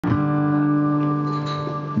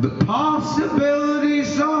The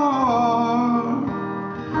possibilities are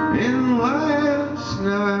endless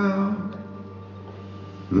now.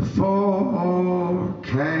 The forecast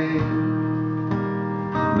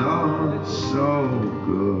not so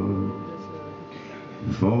good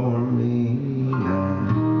for me now.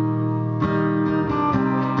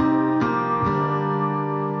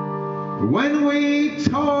 When we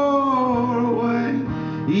tore away,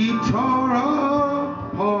 he tore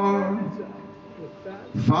apart,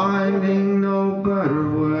 finding no better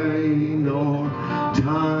way nor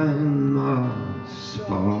time thus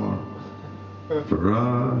far for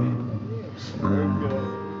us now.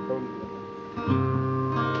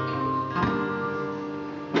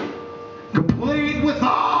 Complete with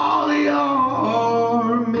all the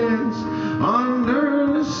arguments,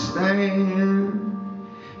 understand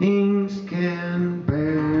things can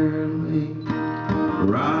barely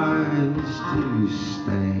rise to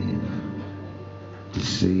stand to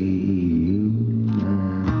see you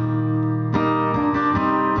now,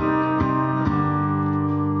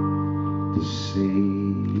 to see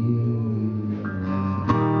you now.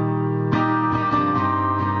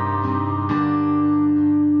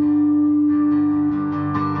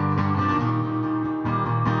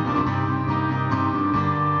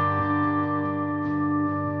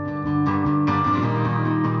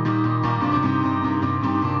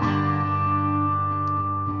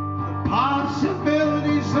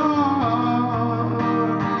 Possibilities are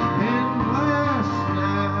endless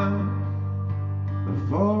now. The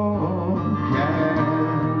forecast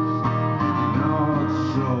not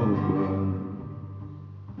so good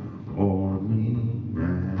for me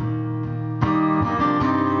now.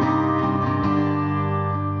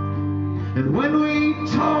 And when we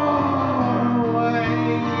tore away,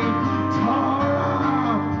 tore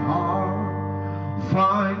apart,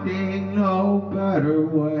 finding no better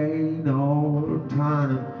way nor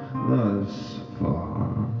time thus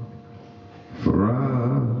far for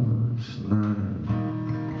us now.